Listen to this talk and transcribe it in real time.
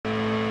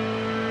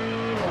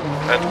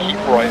and keep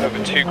right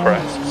over 2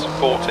 crests,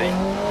 40.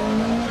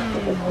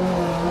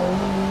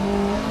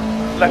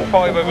 Left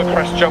 5 over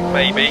crest jump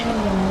maybe,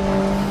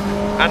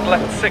 and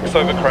left 6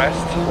 over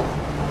crest,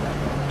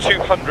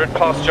 200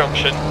 past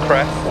junction,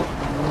 crest,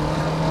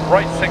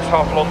 right 6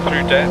 half long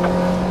through dip,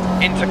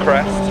 into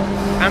crest,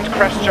 and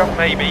crest jump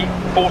maybe,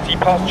 40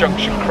 past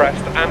junction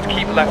crest, and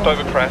keep left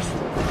over crest,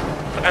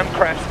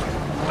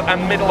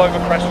 and middle over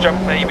crest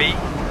jump maybe,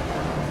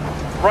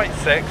 right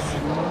 6,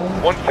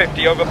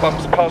 150 over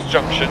bumps past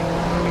junction,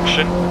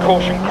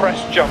 caution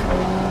crest jump,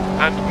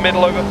 and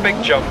middle over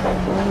big jump,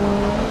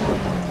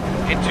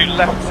 into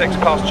left 6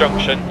 past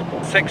junction,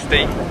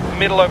 60,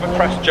 middle over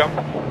crest jump,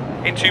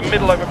 into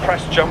middle over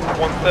crest jump,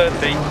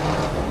 130,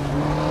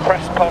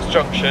 crest past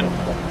junction,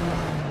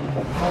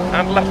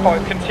 and left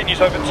 5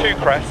 continues over 2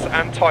 crests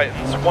and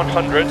tightens,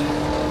 100,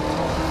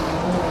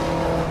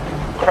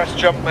 crest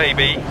jump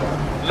maybe,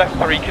 left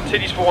 3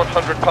 continues for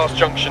 100 past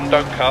junction,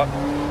 don't cut,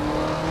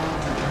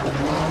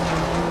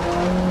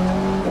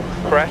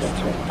 crest,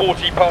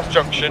 40 past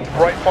junction,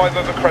 right 5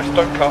 over crest,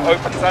 don't cut,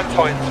 opens and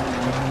tightens,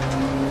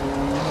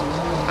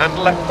 and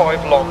left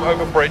 5 long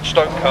over bridge,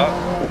 don't cut,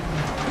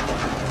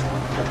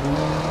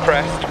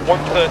 crest,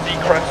 130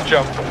 crest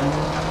jump,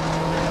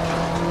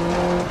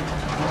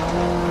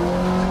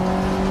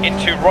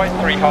 into right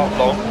 3 half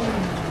long,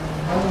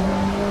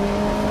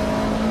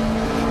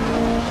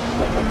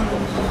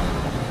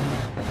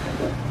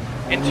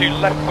 into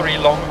left 3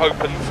 long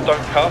opens,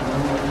 don't cut,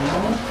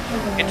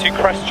 into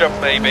crest jump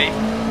maybe,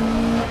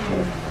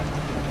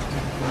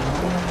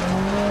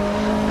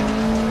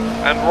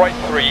 and right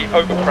 3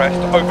 over crest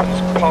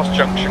opens past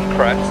junction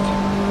crest,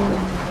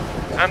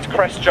 and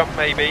crest jump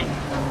maybe,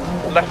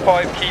 left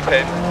 5 keep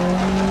in,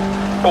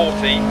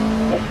 40,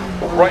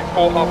 right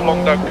 4 half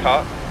long don't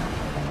cut,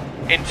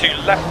 into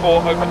left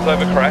 4 opens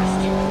over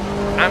crest,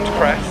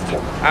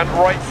 and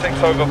right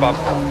 6 over bump,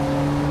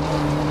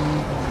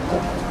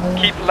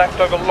 keep left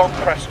over long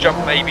crest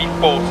jump maybe,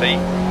 40,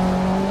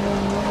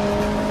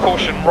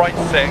 caution right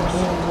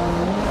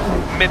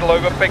 6, middle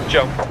over big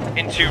jump,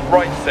 into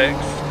right 6,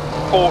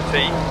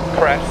 40,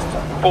 crest,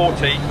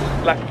 40,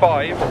 left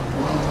 5,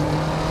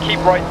 keep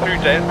right through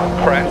dip,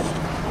 crest,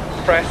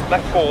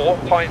 left 4,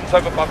 tightens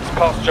over bumps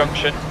past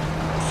junction,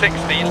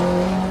 60,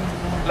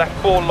 left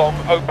 4 long,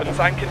 opens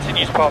and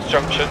continues past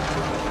junction,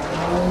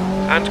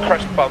 and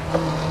crest bump,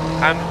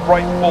 and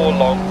right 4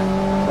 long,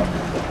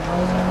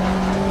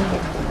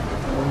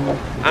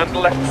 and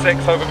left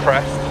 6 over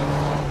crest,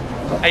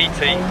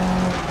 80,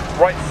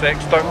 right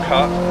 6, don't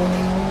cut,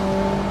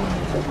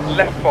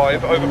 left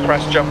 5 over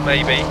crest jump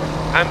maybe,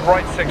 and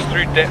right 6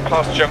 through dip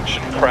past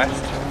junction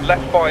crest,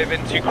 left 5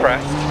 into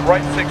crest,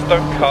 right 6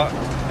 don't cut,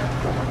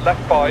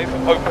 left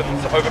 5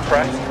 opens over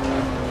crest,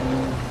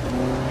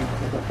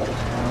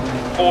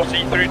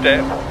 40 through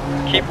dip,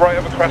 keep right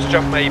over crest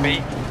jump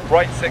maybe,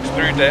 right 6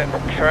 through dip,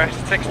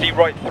 crest, 60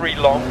 right 3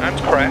 long and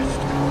crest,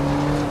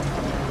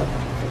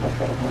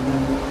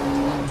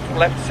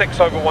 left 6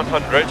 over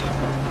 100,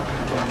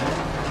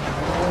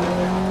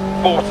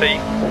 40,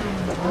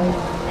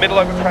 middle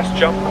over crest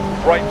jump,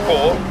 right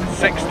 4,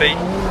 60,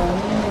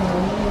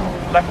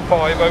 left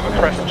 5 over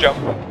crest jump,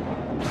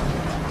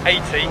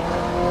 80,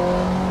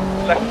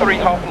 left 3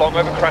 half long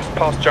over crest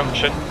past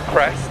junction,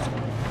 crest,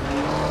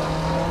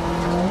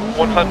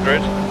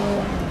 100,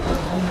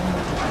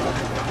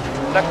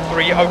 left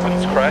 3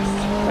 opens crest,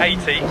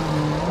 80,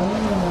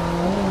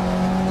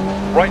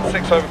 right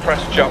 6 over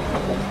crest jump,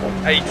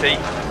 80,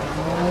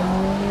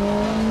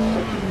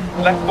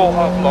 left 4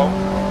 half long,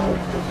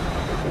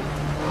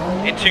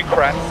 into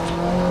crest,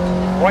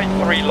 right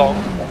 3 long,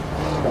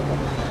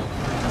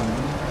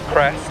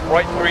 crest,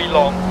 right 3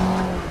 long,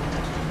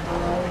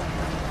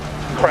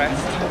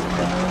 crest,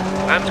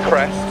 and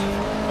crest,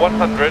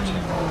 100,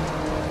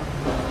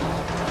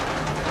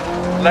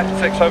 left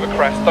 6 over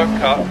crest, don't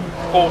cut,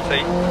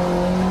 40,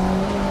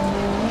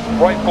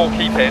 right 4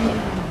 keep in,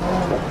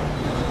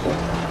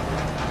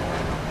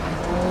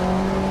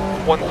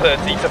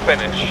 130 to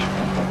finish.